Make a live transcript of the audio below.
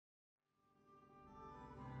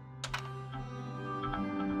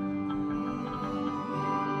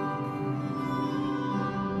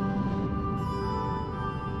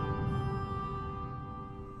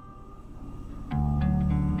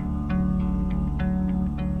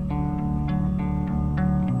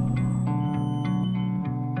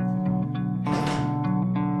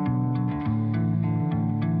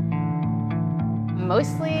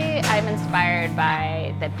Mostly I'm inspired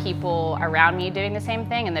by the people around me doing the same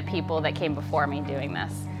thing and the people that came before me doing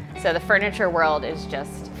this. So the furniture world is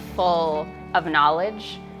just full of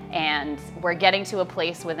knowledge, and we're getting to a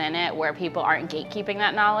place within it where people aren't gatekeeping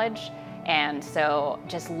that knowledge. And so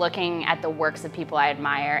just looking at the works of people I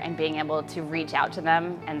admire and being able to reach out to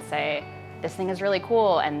them and say, this thing is really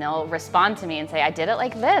cool, and they'll respond to me and say, I did it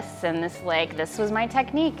like this, and this was my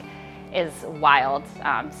technique, is wild.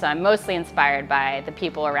 So I'm mostly inspired by the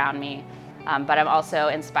people around me, but I'm also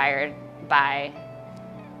inspired by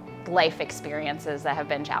life experiences that have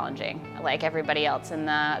been challenging. Like everybody else in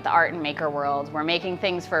the art and maker world, we're making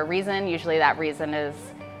things for a reason. Usually that reason is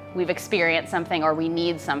we've experienced something or we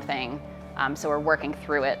need something, so we're working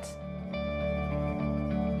through it.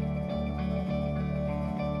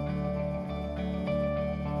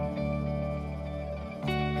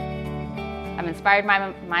 I'm inspired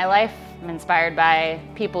by my life. I'm inspired by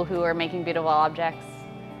people who are making beautiful objects.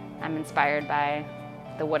 I'm inspired by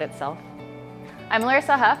the wood itself. I'm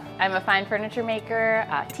Larissa Huff. I'm a fine furniture maker,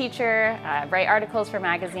 teacher, write articles for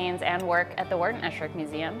magazines, and work at the Warden Esherick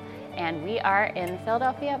Museum. And we are in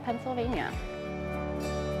Philadelphia, Pennsylvania.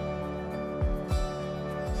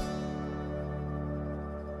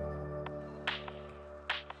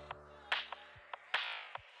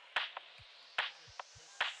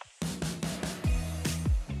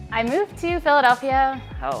 I moved to Philadelphia,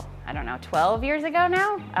 I don't know, 12 years ago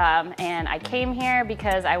now. And I came here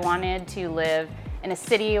because I wanted to live in a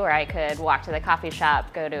city where I could walk to the coffee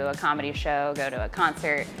shop, go to a comedy show, go to a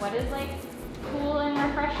concert. What is like cool and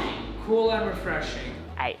refreshing? Cool and refreshing.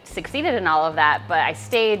 I succeeded in all of that, but I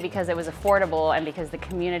stayed because it was affordable and because the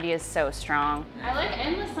community is so strong. I like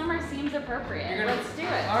endless summer seems appropriate. Let's do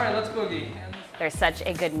it. All right, let's boogie. There's such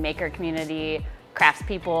a good maker community.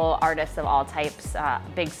 Craftspeople, artists of all types,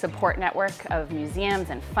 big support network of museums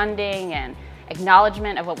and funding and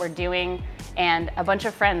acknowledgement of what we're doing, and a bunch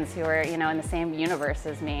of friends who are, in the same universe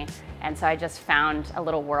as me. And so I just found a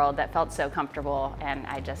little world that felt so comfortable, and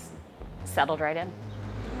I just settled right in.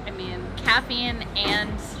 I mean, caffeine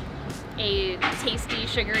and a tasty,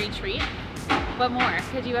 sugary treat. What more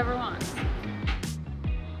could you ever want?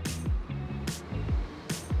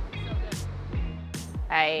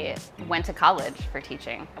 I went to college for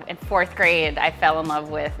teaching. In 4th grade, I fell in love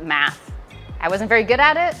with math. I wasn't very good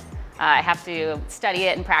at it. I have to study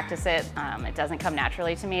it and practice it. It doesn't come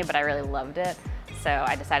naturally to me, but I really loved it. So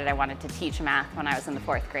I decided I wanted to teach math when I was in the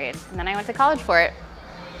 4th grade. And then I went to college for it.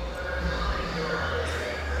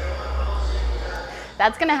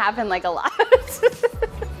 That's gonna happen like a lot.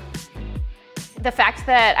 The fact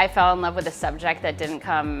that I fell in love with a subject that didn't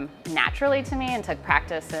come naturally to me and took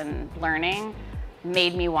practice and learning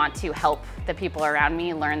made me want to help the people around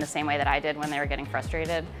me learn the same way that I did when they were getting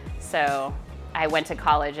frustrated. So I went to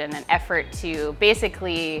college in an effort to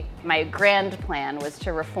basically, my grand plan was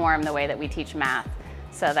to reform the way that we teach math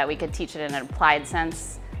so that we could teach it in an applied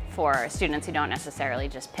sense for students who don't necessarily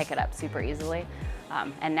just pick it up super easily.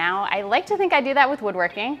 And now I like to think I do that with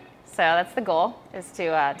woodworking. So that's the goal, is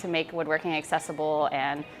to make woodworking accessible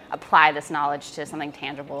and apply this knowledge to something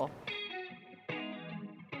tangible.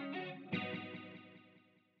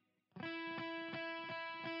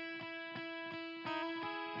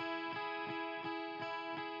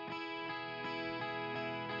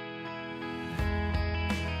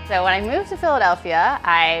 So when I moved to Philadelphia,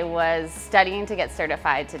 I was studying to get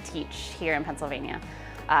certified to teach here in Pennsylvania.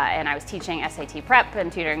 And I was teaching SAT prep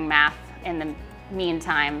and tutoring math in the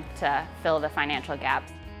meantime to fill the financial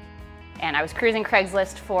gaps. And I was cruising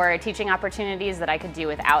Craigslist for teaching opportunities that I could do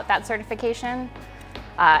without that certification.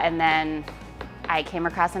 And then I came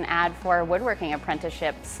across an ad for a woodworking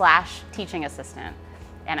apprenticeship / teaching assistant.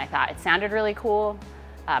 And I thought it sounded really cool.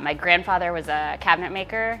 My grandfather was a cabinet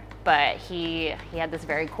maker, but he had this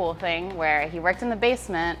very cool thing where he worked in the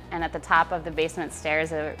basement, and at the top of the basement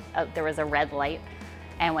stairs there was a red light.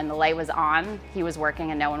 And when the light was on, he was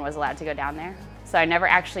working and no one was allowed to go down there. So I never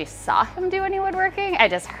actually saw him do any woodworking. I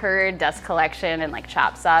just heard dust collection and like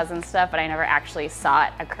chop saws and stuff, but I never actually saw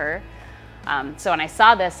it occur. So when I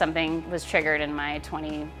saw this, something was triggered in my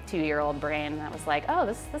 22-year-old brain that was like, oh,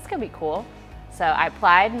 this could be cool. So I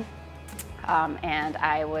applied. And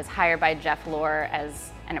I was hired by Jeffry Lohr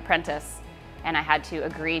as an apprentice, and I had to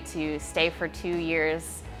agree to stay for 2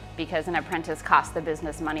 years because an apprentice costs the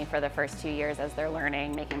business money for the first 2 years as they're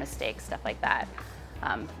learning, making mistakes, stuff like that.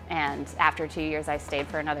 And after 2 years, I stayed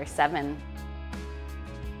for another 7.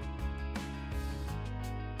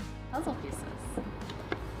 Puzzle pieces.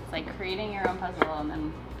 It's like creating your own puzzle and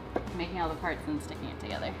then making all the parts and sticking it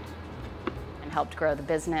together. And helped grow the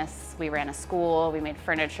business. We ran a school, we made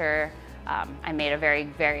furniture. I made a very,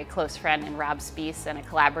 very close friend in Rob Spees and a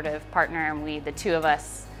collaborative partner, and the two of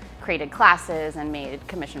us created classes and made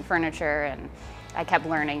commissioned furniture, and I kept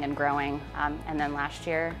learning and growing. And then last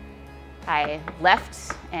year I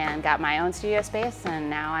left and got my own studio space, and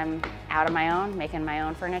now I'm out on my own, making my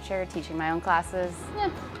own furniture, teaching my own classes.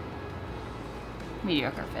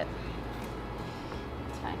 Mediocre fit.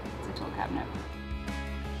 It's fine, it's a tool cabinet.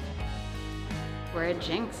 We're at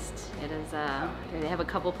Jinxed. It is, they have a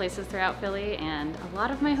couple places throughout Philly, and a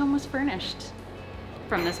lot of my home was furnished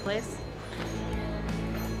from this place.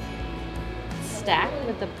 Stacked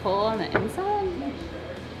with the pull on the inside.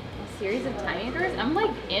 A series of tiny drawers. I'm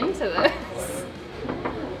like into this.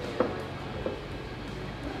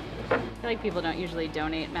 I feel like people don't usually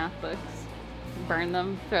donate math books. Burn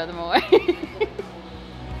them, throw them away.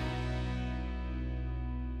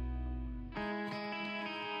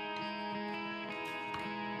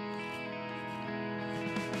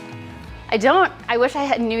 I wish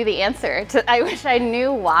I knew the answer. I wish I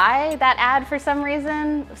knew why that ad for some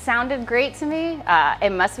reason sounded great to me.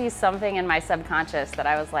 It must be something in my subconscious that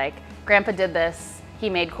I was like, Grandpa did this, he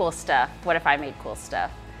made cool stuff, what if I made cool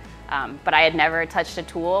stuff? But I had never touched a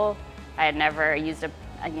tool. I had never used a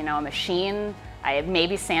machine. I had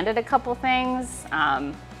maybe sanded a couple things,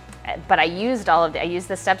 but I used I used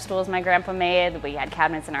the step stools my grandpa made. We had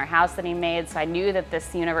cabinets in our house that he made, so I knew that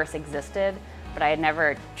this universe existed, but I had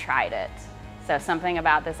never tried it. So something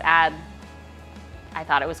about this ad, I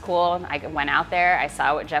thought it was cool. I went out there, I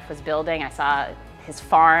saw what Jeff was building, I saw his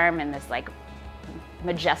farm and this like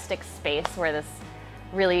majestic space where this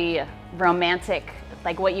really romantic,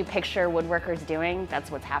 like what you picture woodworkers doing,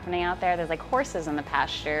 that's what's happening out there. There's like horses in the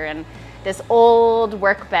pasture and this old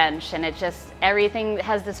workbench, and it just, everything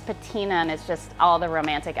has this patina, and it's just all the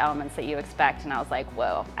romantic elements that you expect. And I was like,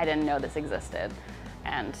 whoa, I didn't know this existed.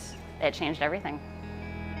 And it changed everything.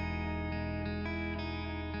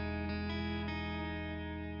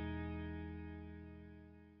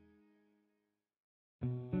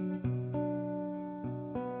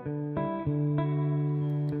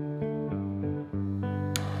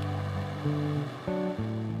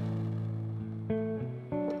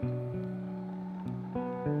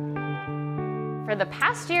 For the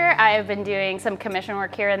past year, I've been doing some commission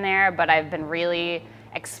work here and there, but I've been really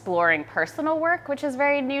exploring personal work, which is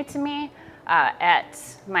very new to me. At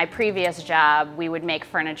my previous job, we would make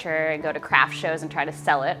furniture and go to craft shows and try to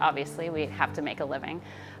sell it. Obviously, we have to make a living.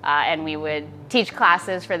 And we would teach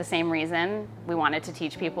classes for the same reason. We wanted to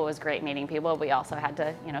teach people. It was great meeting people. We also had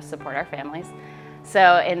to, support our families.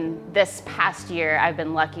 So in this past year, I've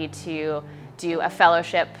been lucky to do a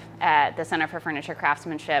fellowship at the Center for Furniture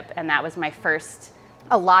Craftsmanship, and that was my first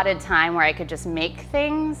allotted time where I could just make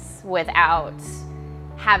things without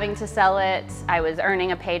having to sell it. I was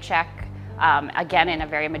earning a paycheck, again in a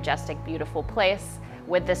very majestic, beautiful place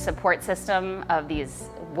with the support system of these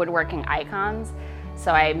woodworking icons.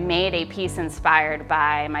 So I made a piece inspired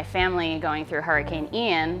by my family going through Hurricane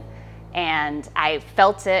Ian, and I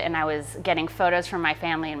felt it, and I was getting photos from my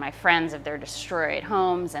family and my friends of their destroyed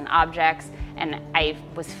homes and objects, and I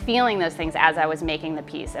was feeling those things as I was making the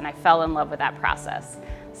piece, and I fell in love with that process.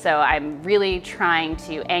 So I'm really trying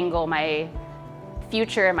to angle my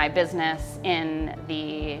future and my business in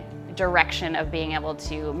the direction of being able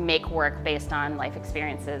to make work based on life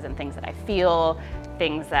experiences and things that I feel,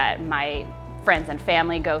 things that my friends and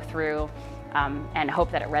family go through. And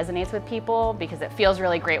hope that it resonates with people, because it feels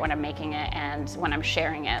really great when I'm making it and when I'm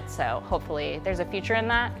sharing it. So hopefully there's a future in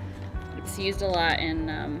that. It's used a lot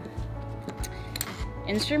in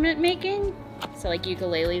instrument making. So like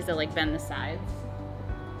ukuleles that like bend the sides.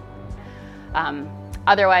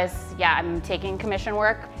 Otherwise, yeah, I'm taking commission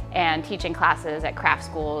work and teaching classes at craft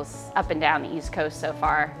schools up and down the East Coast so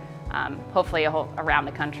far. Hopefully around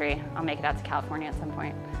the country. I'll make it out to California at some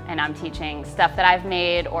point. And I'm teaching stuff that I've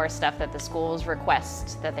made or stuff that the schools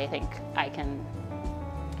request that they think I can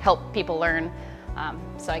help people learn.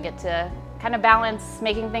 So I get to kind of balance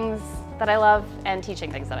making things that I love and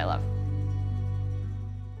teaching things that I love.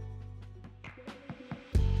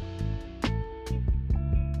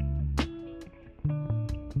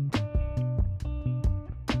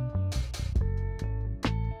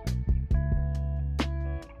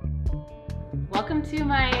 Welcome to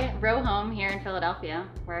my row home here in Philadelphia,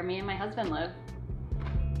 where me and my husband live.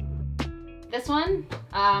 This one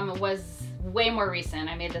was way more recent.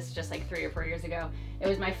 I made this just like 3 or 4 years ago. It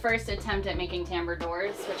was my first attempt at making timbre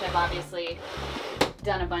doors, which I've obviously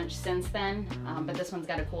done a bunch since then, but this one's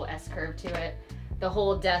got a cool S-curve to it. The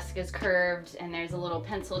whole desk is curved, and there's a little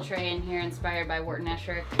pencil tray in here inspired by Wharton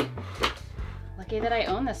Escherick. Lucky that I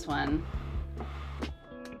own this one.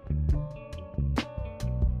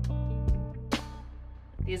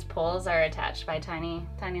 These poles are attached by tiny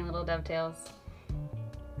little dovetails.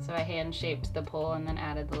 So I hand shaped the pole and then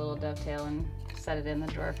added the little dovetail and set it in the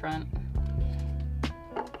drawer front.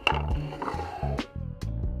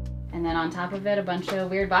 And then on top of it, a bunch of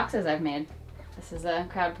weird boxes I've made. This is a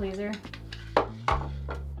crowd pleaser. That's also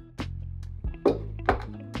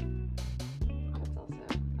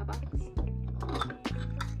a box.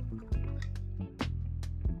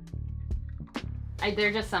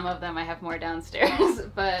 They're just some of them. I have more downstairs,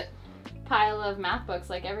 but pile of math books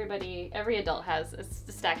like every adult has a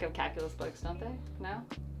stack of calculus books, don't they? No?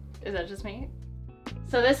 Is that just me?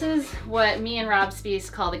 So this is what me and Rob Spies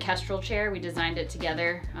call the Kestrel chair. We designed it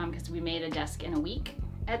together because we made a desk in a week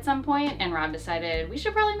at some point, and Rob decided we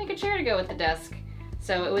should probably make a chair to go with the desk.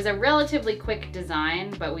 So it was a relatively quick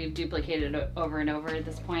design, but we've duplicated it over and over at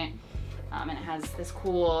this point. And it has this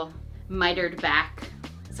cool mitered back,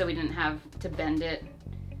 so we didn't have to bend it,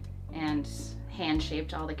 and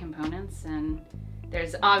hand-shaped all the components. And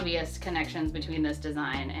there's obvious connections between this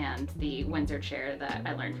design and the Windsor chair that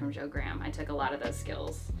I learned from Joe Graham. I took a lot of those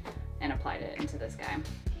skills and applied it into this guy.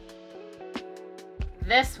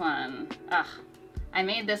 This one, I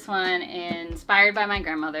made this one inspired by my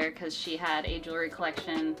grandmother because she had a jewelry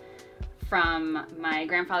collection from my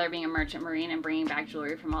grandfather being a merchant marine and bringing back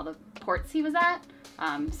jewelry from all the ports he was at.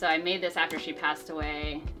 So I made this after she passed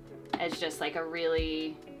away as just like a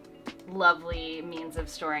really lovely means of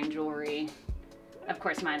storing jewelry. Of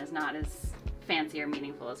course, mine is not as fancy or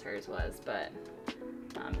meaningful as hers was, but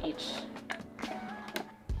each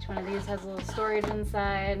one of these has a little storage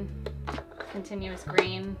inside, continuous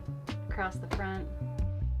grain across the front.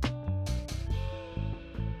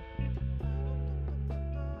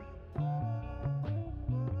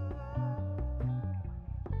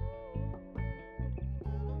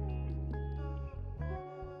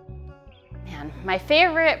 My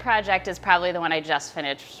favorite project is probably the one I just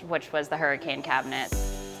finished, which was the hurricane cabinet.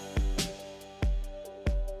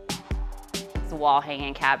 It's a wall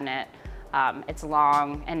hanging cabinet. It's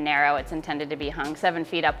long and narrow. It's intended to be hung 7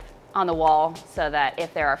 feet up on the wall so that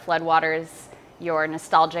if there are floodwaters, your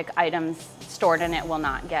nostalgic items stored in it will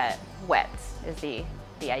not get wet, is the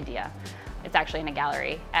idea. It's actually in a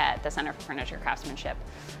gallery at the Center for Furniture Craftsmanship.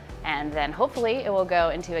 And then hopefully it will go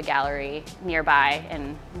into a gallery nearby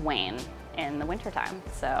in Wayne in the wintertime.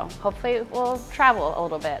 So hopefully we'll travel a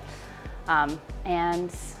little bit. And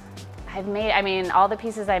all the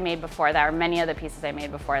pieces I made before that, or many of the pieces I made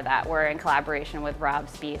before that, were in collaboration with Rob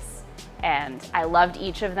Spies. And I loved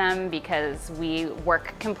each of them because we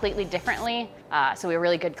work completely differently. So we were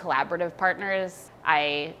really good collaborative partners.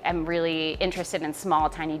 I am really interested in small,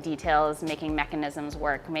 tiny details, making mechanisms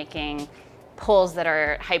work, making pulls that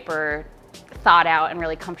are hyper thought out and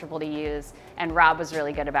really comfortable to use. And Rob was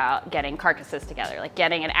really good about getting carcasses together, like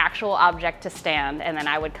getting an actual object to stand, and then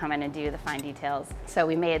I would come in and do the fine details. So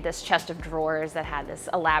we made this chest of drawers that had this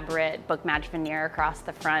elaborate book match veneer across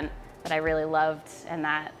the front that I really loved, and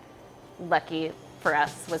that, lucky for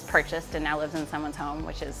us, was purchased and now lives in someone's home,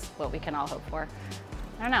 which is what we can all hope for.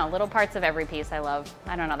 I don't know, little parts of every piece I love.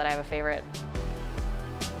 I don't know that I have a favorite.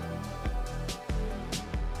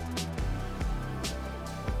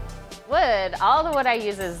 Wood, all the wood I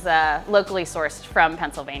use is locally sourced from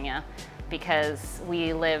Pennsylvania because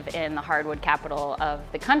we live in the hardwood capital of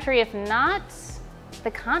the country, if not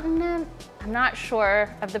the continent. I'm not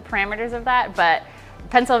sure of the parameters of that, but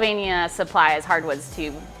Pennsylvania supplies hardwoods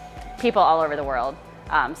to people all over the world.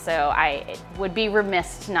 So I would be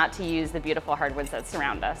remiss not to use the beautiful hardwoods that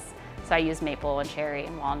surround us. So I use maple and cherry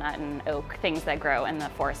and walnut and oak, things that grow in the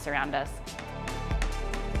forests around us.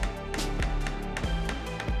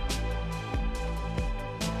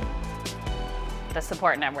 The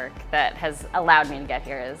support network that has allowed me to get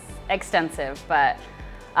here is extensive, but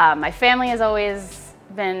my family has always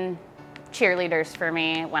been cheerleaders for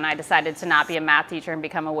me. When I decided to not be a math teacher and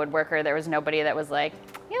become a woodworker, there was nobody that was like,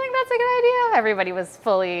 you think that's a good idea? Everybody was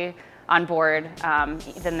fully on board,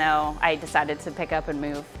 even though I decided to pick up and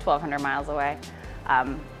move 1,200 miles away.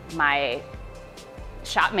 My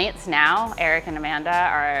shopmates now, Eric and Amanda,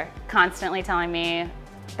 are constantly telling me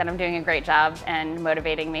that I'm doing a great job and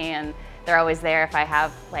motivating me, and they're always there if I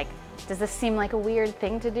have, like, does this seem like a weird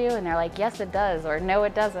thing to do? And they're like, yes, it does, or no,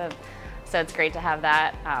 it doesn't. So it's great to have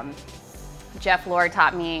that. Jeffry Lohr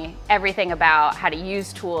taught me everything about how to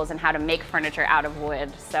use tools and how to make furniture out of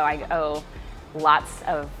wood. So I owe lots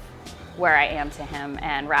of where I am to him.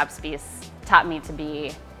 And Rob Spies taught me to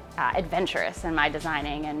be adventurous in my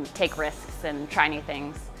designing and take risks and try new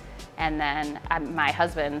things. And then my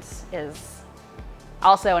husband is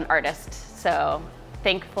also an artist. So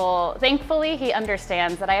thankfully, he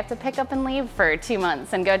understands that I have to pick up and leave for 2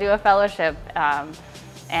 months and go do a fellowship.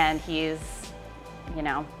 and he's, you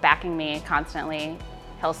know, backing me constantly.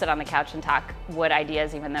 He'll sit on the couch and talk wood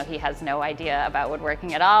ideas even though he has no idea about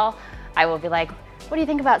woodworking at all. I will be like, what do you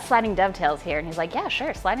think about sliding dovetails here? And he's like, yeah,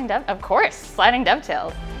 sure, of course, sliding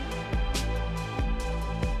dovetails.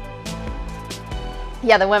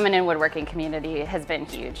 Yeah, the women in woodworking community has been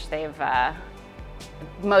huge. They've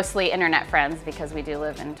mostly internet friends because we do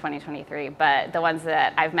live in 2023, but the ones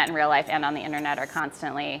that I've met in real life and on the internet are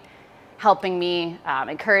constantly helping me,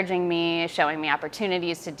 encouraging me, showing me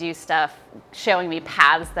opportunities to do stuff, showing me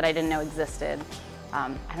paths that I didn't know existed.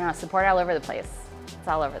 I don't know, support all over the place. It's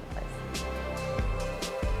all over the place.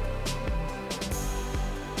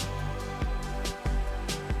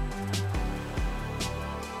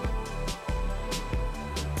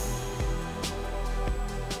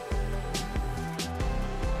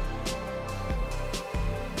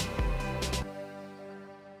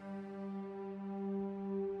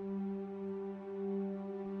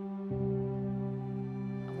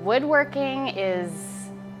 Woodworking is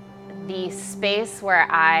the space where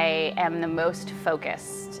I am the most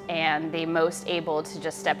focused and the most able to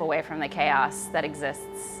just step away from the chaos that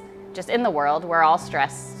exists just in the world. We're all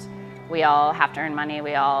stressed. We all have to earn money.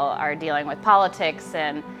 We all are dealing with politics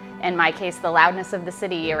and, in my case, the loudness of the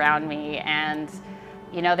city around me. And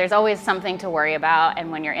you know, there's always something to worry about,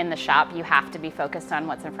 and when you're in the shop, you have to be focused on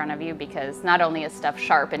what's in front of you, because not only is stuff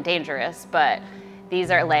sharp and dangerous, but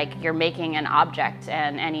these are like, you're making an object,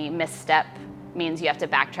 and any misstep means you have to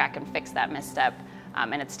backtrack and fix that misstep,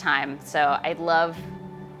 and it's time. So I love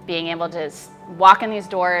being able to walk in these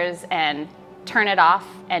doors and turn it off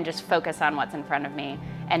and just focus on what's in front of me.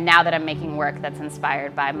 And now that I'm making work that's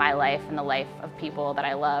inspired by my life and the life of people that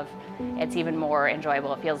I love, it's even more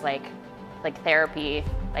enjoyable. It feels like therapy,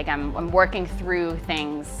 like I'm working through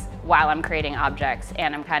things while I'm creating objects,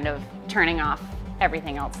 and I'm kind of turning off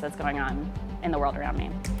everything else that's going on in the world around me.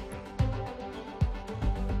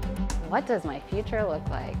 What does my future look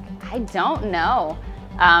like? I don't know.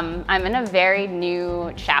 I'm in a very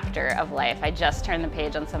new chapter of life. I just turned the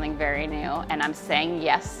page on something very new, and I'm saying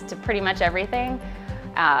yes to pretty much everything.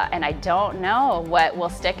 And I don't know what will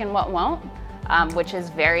stick and what won't, which is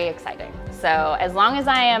very exciting. So as long as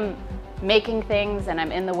I am making things and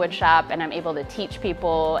I'm in the wood shop and I'm able to teach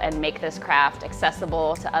people and make this craft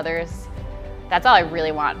accessible to others, that's all I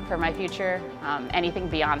really want for my future. Anything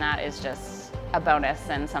beyond that is just a bonus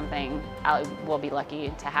and something I will be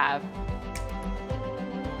lucky to have.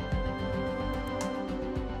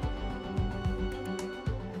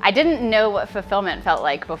 I didn't know what fulfillment felt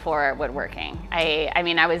like before woodworking. I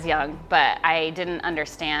mean, I was young, but I didn't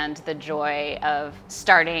understand the joy of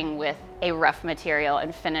starting with a rough material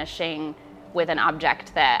and finishing with an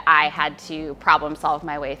object that I had to problem solve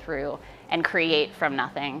my way through and create from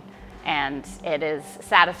nothing. And it is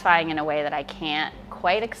satisfying in a way that I can't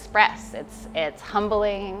quite express. It's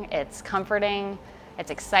humbling, it's comforting, it's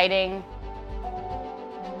exciting.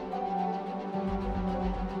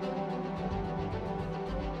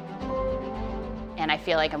 And I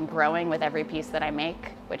feel like I'm growing with every piece that I make,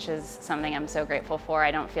 which is something I'm so grateful for.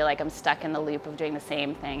 I don't feel like I'm stuck in the loop of doing the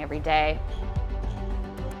same thing every day.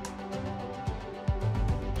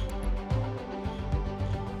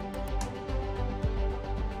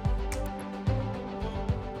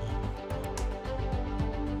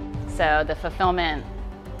 So the fulfillment,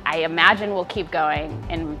 I imagine, will keep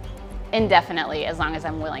going indefinitely, as long as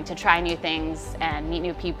I'm willing to try new things and meet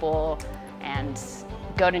new people and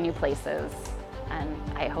go to new places. And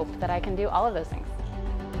I hope that I can do all of those things.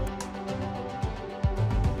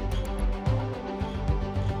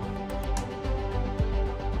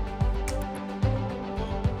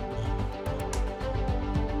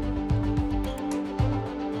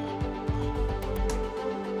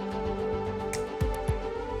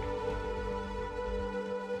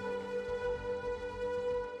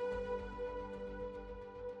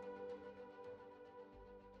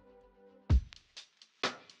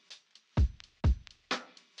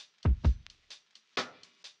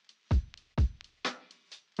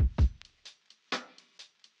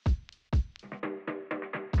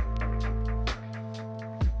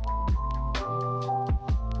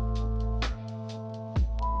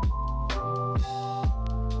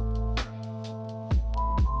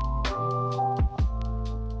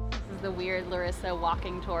 The weird Larissa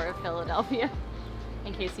walking tour of Philadelphia,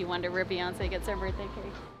 in case you wonder where Beyonce gets her birthday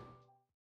cake.